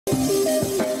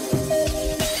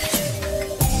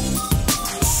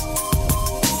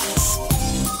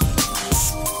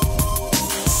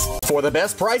For the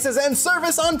best prices and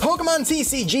service on Pokemon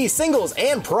TCG singles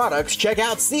and products, check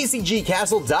out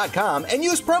ccgcastle.com and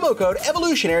use promo code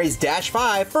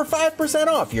Evolutionaries-5 for 5%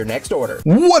 off your next order.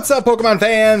 What's up, Pokemon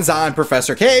fans? I'm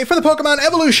Professor K for the Pokemon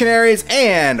Evolutionaries,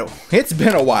 and it's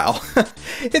been a while.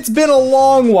 It's been a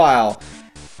long while.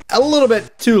 A little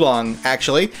bit too long,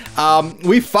 actually.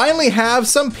 We finally have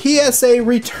some PSA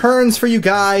returns for you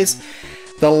guys.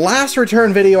 The last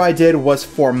return video I did was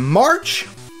for March.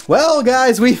 Well,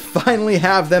 guys, we finally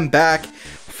have them back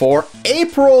for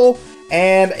April,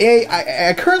 and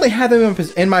I currently have them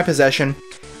in my possession.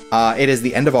 It is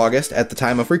the end of August at the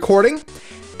time of recording,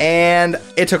 and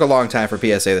it took a long time for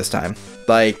PSA this time.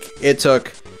 Like, it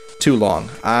took too long.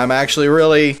 I'm actually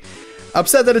really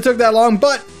upset that it took that long,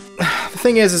 but the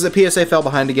thing is that PSA fell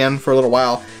behind again for a little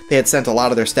while. They had sent a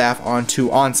lot of their staff onto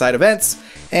on-site events,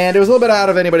 and it was a little bit out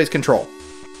of anybody's control.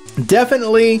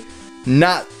 Definitely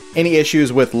not any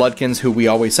issues with Ludkins, who we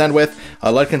always send with.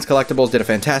 Ludkins Collectibles did a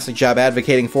fantastic job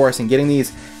advocating for us and getting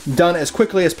these done as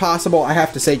quickly as possible. I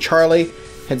have to say, Charlie,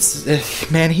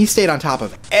 man, he stayed on top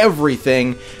of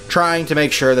everything, trying to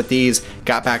make sure that these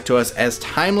got back to us as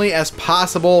timely as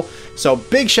possible. So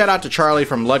big shout out to Charlie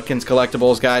from Ludkins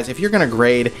Collectibles, guys. If you're going to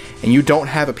grade and you don't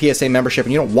have a PSA membership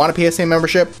and you don't want a PSA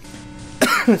membership,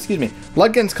 excuse me,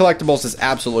 Ludkins Collectibles is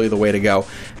absolutely the way to go.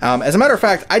 As a matter of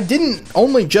fact, I didn't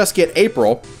only just get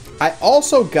April, I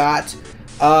also got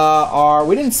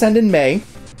we didn't send in May,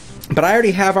 but I already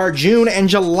have our June and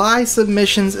July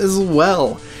submissions as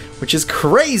well, which is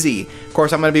crazy. Of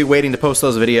course, I'm going to be waiting to post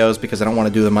those videos because I don't want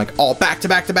to do them like all back to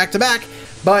back to back to back,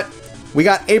 but we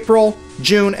got April,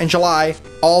 June, and July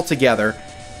all together,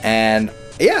 and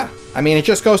yeah, I mean, it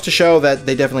just goes to show that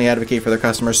they definitely advocate for their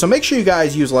customers. So make sure you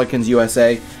guys use Ludkins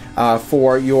USA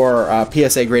for your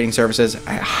PSA grading services.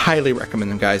 I highly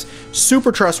recommend them, guys.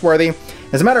 Super trustworthy.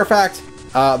 As a matter of fact,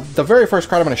 the very first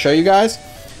card I'm going to show you guys,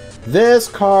 this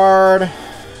card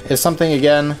is something,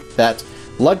 again, that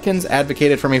Ludkins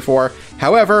advocated for me for.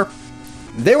 However,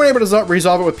 they weren't able to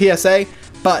resolve it with PSA,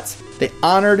 but they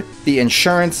honored the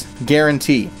insurance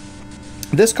guarantee.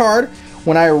 This card,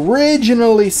 when I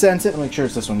originally sent it, let me make sure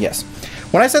it's this one, yes.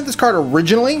 When I sent this card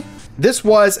originally, this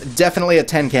was definitely a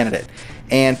 10 candidate.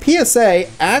 And PSA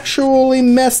actually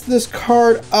messed this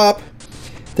card up.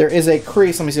 There is a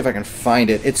crease, let me see if I can find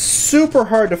it. It's super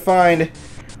hard to find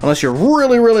unless you're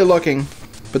really, really looking.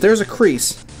 But there's a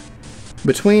crease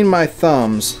between my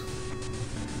thumbs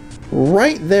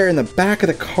right there in the back of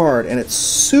the card. And it's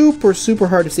super, super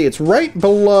hard to see. It's right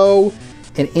below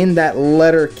and in that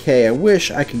letter K. I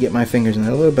wish I could get my fingers in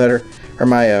there a little better, or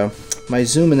my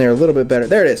zoom in there a little bit better.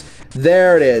 There it is.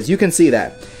 There it is. You can see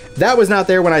that. That was not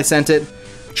there when I sent it.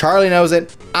 Charlie knows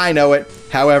it. I know it.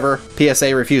 However,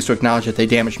 PSA refused to acknowledge that they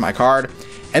damaged my card,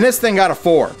 and this thing got a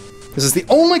 4. This is the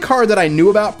only card that I knew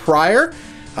about prior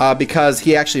because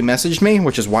he actually messaged me,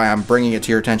 which is why I'm bringing it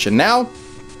to your attention now.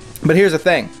 But here's the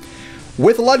thing.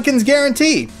 With Ludkins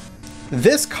guarantee,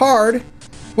 this card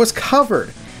was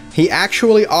covered. He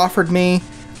actually offered me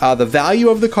the value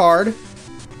of the card,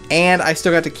 and I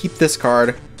still got to keep this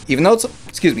card, even though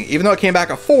even though it came back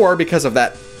a 4 because of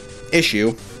that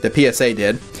issue that PSA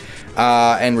did,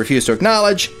 and refused to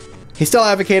acknowledge. He still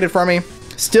advocated for me,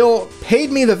 still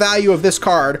paid me the value of this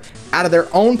card out of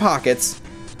their own pockets,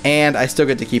 and I still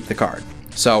get to keep the card.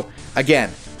 So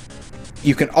again,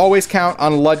 you can always count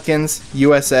on Ludkins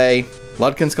USA,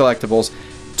 Ludkins Collectibles,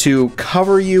 to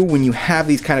cover you when you have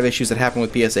these kind of issues that happen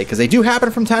with PSA, because they do happen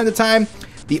from time to time.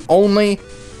 The only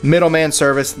middleman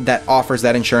service that offers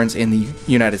that insurance in the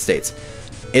United States.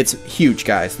 It's huge,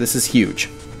 guys. This is huge.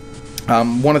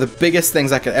 One of the biggest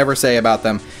things I could ever say about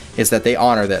them is that they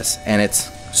honor this, and it's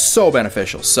so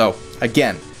beneficial. So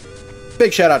again,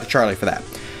 big shout out to Charlie for that.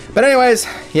 But anyways,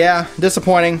 yeah,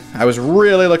 disappointing. I was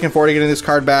really looking forward to getting this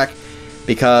card back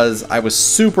because I was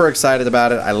super excited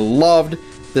about it. I loved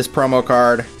this promo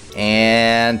card,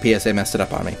 and PSA messed it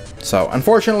up on me. So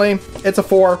unfortunately, it's a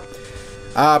 4.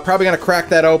 Probably gonna crack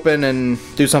that open and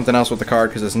do something else with the card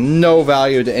because there's no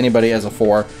value to anybody as a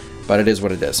 4, but it is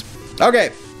what it is.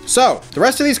 Okay, so the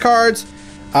rest of these cards,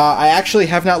 I actually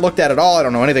have not looked at all. I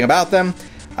don't know anything about them.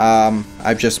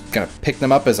 I'm just gonna pick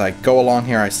them up as I go along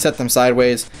here. I set them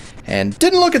sideways and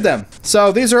didn't look at them.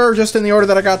 So these are just in the order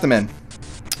that I got them in.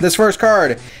 This first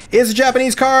card is a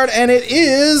Japanese card, and it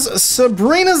is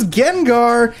Sabrina's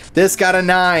Gengar. This got a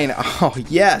 9. Oh,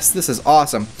 yes, this is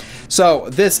awesome. So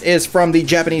this is from the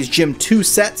Japanese Gym 2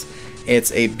 set.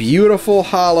 It's a beautiful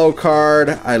holo card.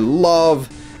 I love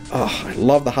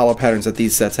the holo patterns that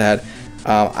these sets had.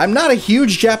 I'm not a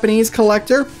huge Japanese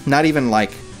collector, not even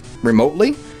like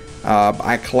remotely.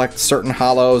 I collect certain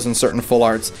holos and certain full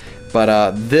arts,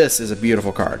 but this is a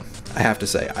beautiful card. I have to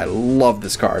say. I love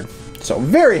this card. So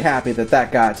very happy that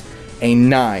that got a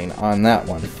 9 on that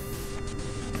one.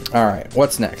 Alright,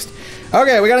 what's next?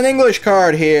 Okay, we got an English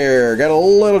card here. Got a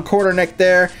little quarter neck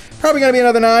there. Probably going to be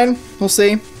another 9. We'll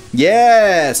see.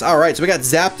 Yes! Alright, so we got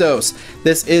Zapdos.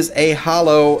 This is a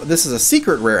holo. This is a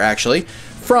secret rare, actually,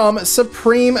 from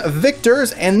Supreme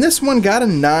Victors. And this one got a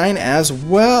 9 as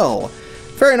well.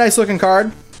 Very nice looking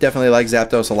card. Definitely like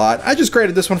Zapdos a lot. I just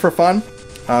graded this one for fun.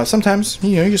 Sometimes,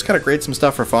 you know, you just gotta grade some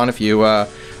stuff for fun if you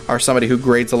are somebody who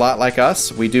grades a lot like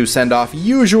us. We do send off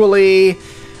usually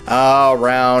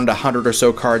around 100 or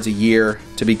so cards a year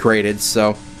to be graded.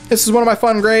 So this is one of my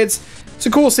fun grades. It's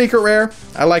a cool secret rare.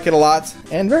 I like it a lot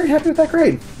and very happy with that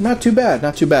grade. Not too bad,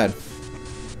 not too bad.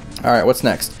 All right, what's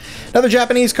next? Another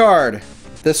Japanese card.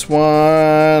 This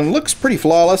one looks pretty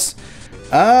flawless.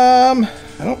 I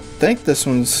don't think this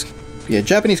one's... Yeah,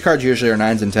 Japanese cards usually are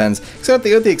 9s and 10s, except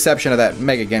with the exception of that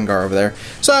Mega Gengar over there.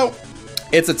 So,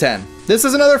 it's a 10. This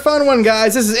is another fun one,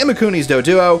 guys. This is Imakuni's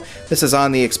Doduo. This is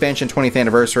on the expansion 20th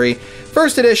anniversary.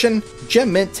 First edition,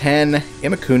 Gem Mint 10,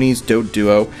 Imakuni's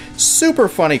Doduo. Super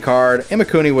funny card.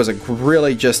 Imakuni was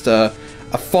really just a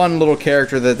fun little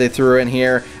character that they threw in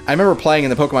here. I remember playing in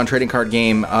the Pokemon trading card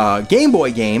game, Game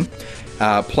Boy game,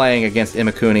 playing against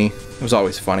Imakuni. It was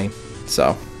always funny.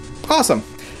 So, awesome.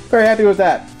 Very happy with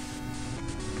that.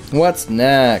 What's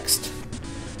next?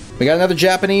 We got another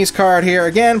Japanese card here.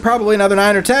 Again, probably another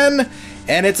 9 or 10.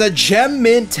 And it's a Gem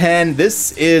Mint 10.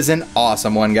 This is an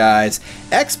awesome one, guys.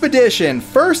 Expedition,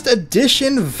 first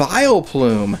edition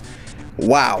Vileplume.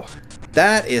 Wow.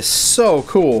 That is so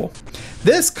cool.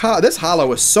 This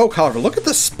holo is so colorful. Look at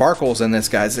the sparkles in this,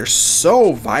 guys. They're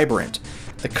so vibrant.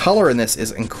 The color in this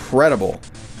is incredible.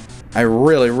 I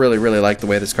really, really, really like the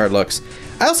way this card looks.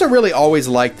 I also really always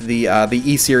liked the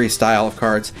E-Series style of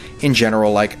cards in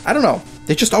general. Like, I don't know,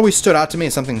 they just always stood out to me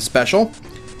as something special.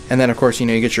 And then, of course, you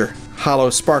know, you get your holo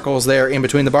sparkles there in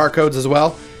between the barcodes as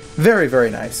well. Very,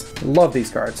 very nice. Love these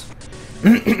cards.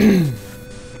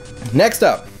 Next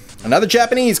up, another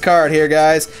Japanese card here,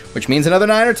 guys, which means another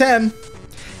 9 or 10.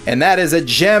 And that is a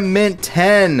Gem Mint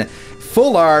 10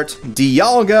 Full Art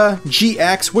Dialga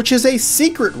GX, which is a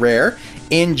secret rare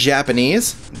in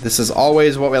Japanese. This is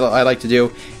always what I like to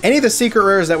do. Any of the secret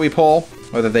rares that we pull,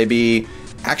 whether they be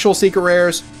actual secret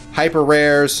rares, hyper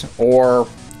rares, or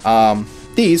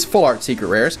these full art secret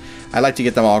rares, I like to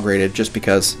get them all graded just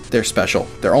because they're special.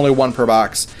 They're only 1 per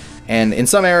box, and in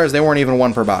some eras they weren't even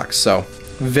 1 per box. So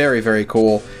very, very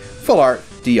cool. Full art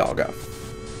Dialga.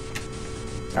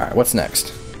 All right, what's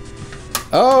next?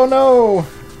 Oh no!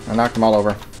 I knocked them all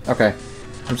over. Okay.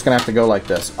 I'm just gonna have to go like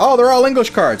this. Oh, they're all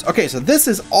English cards. Okay, so this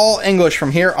is all English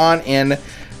from here on in.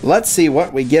 Let's see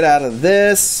what we get out of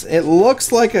this. It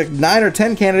looks like a 9 or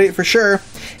 10 candidate for sure.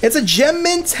 It's a Gem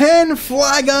Mint 10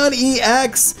 Flygon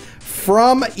EX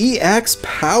from EX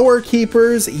Power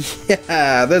Keepers.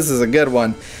 Yeah, this is a good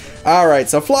one. All right,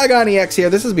 so Flygon EX here.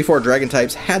 This is before Dragon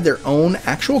types had their own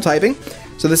actual typing.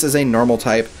 So this is a normal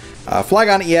type.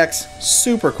 Flygon EX,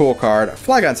 super cool card.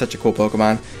 Flygon's such a cool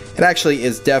Pokemon. It actually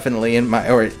is definitely in my,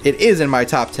 or it is in my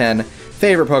top 10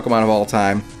 favorite Pokemon of all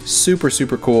time. Super,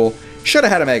 super cool. Should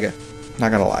have had a Mega.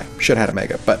 Not gonna lie. Should have had a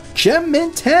Mega. But Gem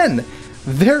Mint 10.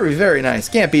 Very, very nice.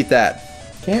 Can't beat that.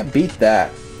 Can't beat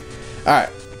that. Alright.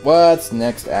 What's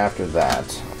next after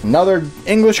that? Another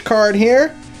English card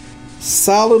here.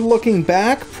 Solid looking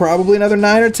back. Probably another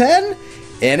 9 or 10.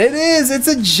 And it is. It's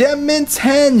a Gem Mint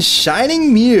 10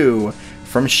 Shining Mew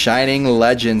from Shining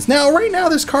Legends. Now, right now,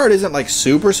 this card isn't like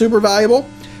super, super valuable,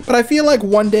 but I feel like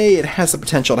one day it has the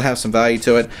potential to have some value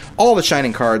to it. All the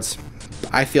Shining cards,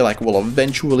 I feel like, will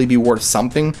eventually be worth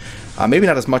something. Maybe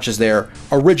not as much as their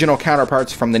original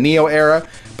counterparts from the Neo era,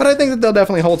 but I think that they'll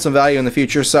definitely hold some value in the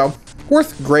future, so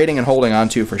worth grading and holding on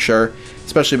to for sure,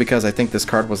 especially because I think this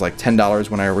card was like $10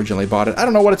 when I originally bought it. I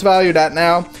don't know what it's valued at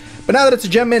now, but now that it's a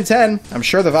Gem Mint 10, I'm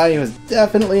sure the value has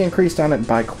definitely increased on it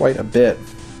by quite a bit.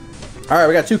 Alright,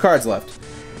 we got 2 cards left.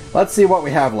 Let's see what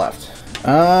we have left.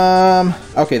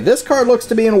 Okay, this card looks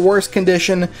to be in worse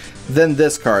condition than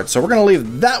this card, so we're going to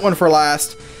leave that one for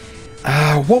last.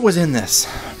 What was in this?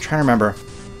 I'm trying to remember.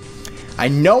 I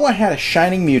know I had a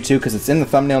Shining Mewtwo because it's in the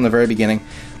thumbnail in the very beginning.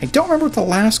 I don't remember what the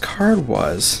last card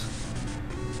was.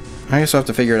 I guess I'll have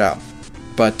to figure it out.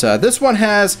 But this one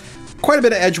has quite a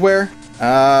bit of edge wear.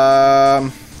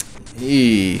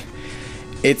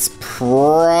 It's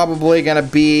probably gonna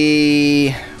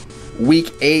be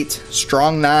week 8,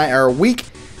 strong 9,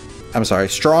 or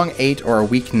strong 8 or a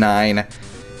week 9.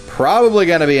 Probably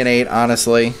gonna be an 8,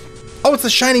 honestly. Oh, it's the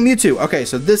Shining Mewtwo. Okay,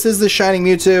 so this is the Shining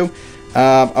Mewtwo.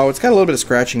 Oh, it's got a little bit of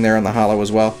scratching there on the holo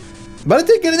as well. But it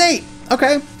did get an 8.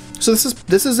 Okay, So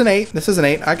this is an 8. This is an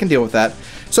 8. I can deal with that.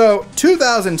 So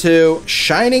 2002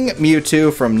 Shining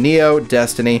Mewtwo from Neo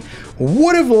Destiny.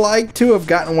 Would have liked to have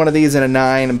gotten one of these in a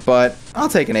 9, but I'll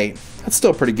take an 8. That's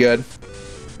still pretty good,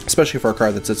 especially for a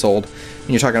card that's this old. And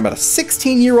you're talking about a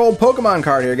 16-year-old Pokemon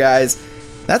card here, guys.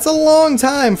 That's a long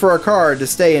time for a card to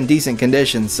stay in decent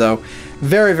condition. So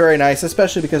very, very nice,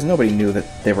 especially because nobody knew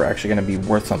that they were actually going to be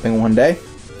worth something one day.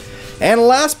 And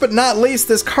last but not least,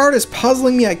 this card is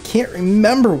puzzling me. I can't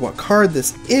remember what card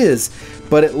this is,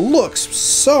 but it looks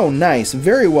so nice.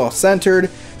 Very well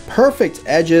centered, perfect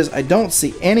edges. I don't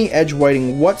see any edge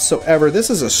whiting whatsoever.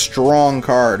 This is a strong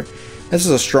card. This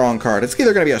is a strong card. It's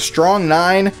either going to be a strong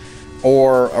 9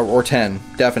 or 10,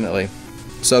 definitely.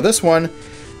 So this one,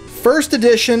 first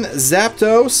edition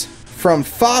Zapdos from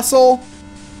Fossil,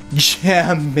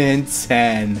 Gem Mint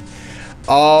 10.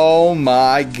 Oh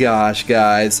my gosh,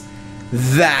 guys.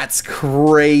 That's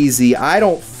crazy. I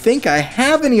don't think I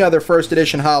have any other first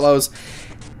edition holos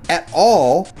at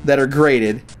all that are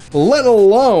graded, let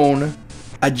alone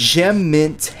a Gem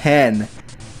Mint 10.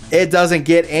 It doesn't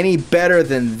get any better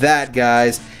than that,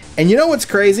 guys. And you know what's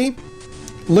crazy?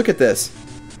 Look at this.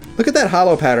 Look at that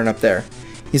holo pattern up there.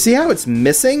 You see how it's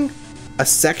missing a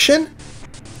section?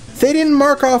 They didn't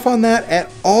mark off on that at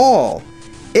all.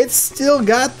 It's still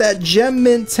got that Gem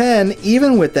Mint 10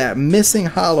 even with that missing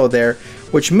holo there,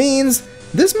 which means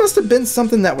this must have been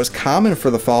something that was common for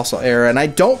the Fossil era, and I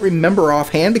don't remember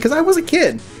offhand because I was a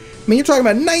kid. I mean, you're talking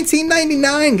about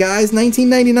 1999, guys,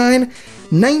 1999,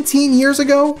 19 years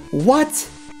ago? What?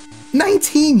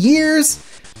 19 years?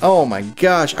 Oh my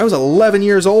gosh, I was 11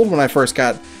 years old when I first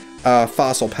got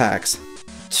Fossil packs.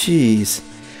 Jeez.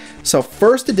 So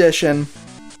first edition,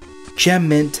 Gem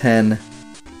Mint 10,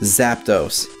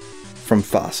 Zapdos from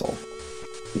Fossil.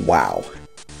 Wow.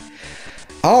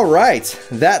 All right,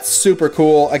 that's super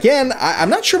cool. Again, I'm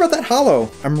not sure about that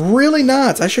holo. I'm really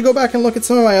not. I should go back and look at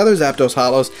some of my other Zapdos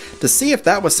holos to see if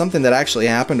that was something that actually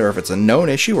happened or if it's a known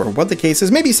issue or what the case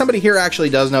is. Maybe somebody here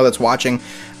actually does know that's watching.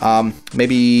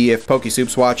 Maybe if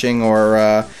Pokesoup's watching or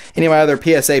any of my other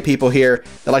PSA people here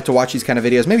that like to watch these kind of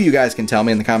videos, maybe you guys can tell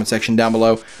me in the comment section down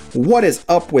below what is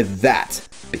up with that,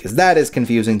 because that is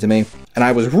confusing to me. And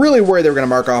I was really worried they were going to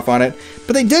mark off on it,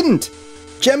 but they didn't.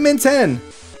 Gem Mint 10.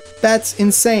 That's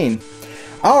insane.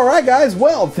 All right, guys.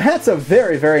 Well, that's a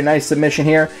very, very nice submission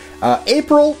here.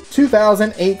 April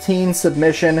 2018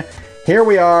 submission. Here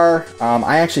we are.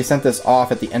 I actually sent this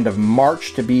off at the end of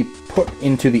March to be put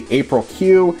into the April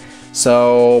queue.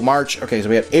 So March, okay, so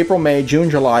we have April, May, June,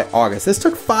 July, August. This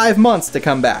took 5 months to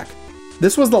come back.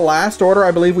 This was the last order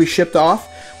I believe we shipped off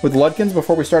with Ludkins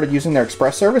before we started using their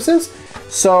express services.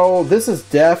 So this is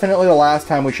definitely the last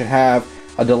time we should have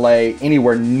a delay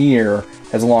anywhere near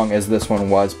as long as this one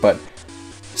was. But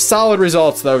solid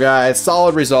results though, guys,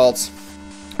 solid results,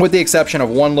 with the exception of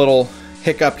one little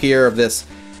hiccup here of this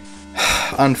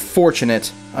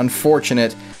unfortunate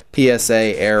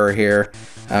PSA error here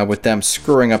with them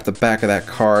screwing up the back of that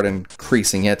card and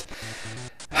creasing it.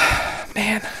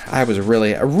 Man, I was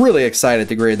really excited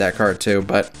to grade that card too,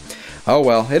 but oh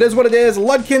well, it is what it is.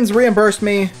 Ludkins reimbursed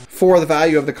me for the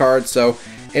value of the card, so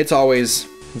it's always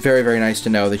very, very nice to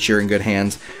know that you're in good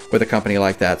hands with a company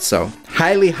like that. So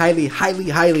highly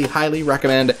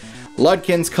recommend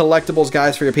Ludkins Collectibles,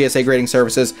 guys, for your PSA grading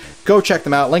services. Go check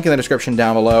them out. Link in the description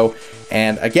down below.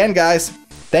 And again, guys,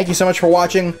 thank you so much for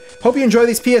watching. Hope you enjoy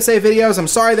these PSA videos. I'm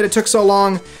sorry that it took so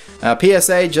long.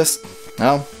 PSA just,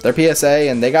 well, they're PSA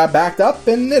and they got backed up,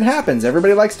 and it happens.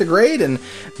 Everybody likes to grade and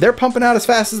they're pumping out as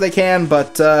fast as they can,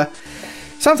 but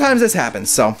sometimes this happens.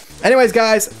 So anyways,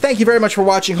 guys, thank you very much for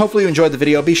watching. Hopefully you enjoyed the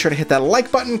video. Be sure to hit that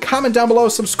like button, comment down below,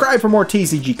 subscribe for more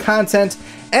TCG content,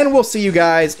 and we'll see you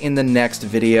guys in the next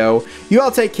video. You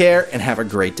all take care and have a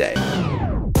great day.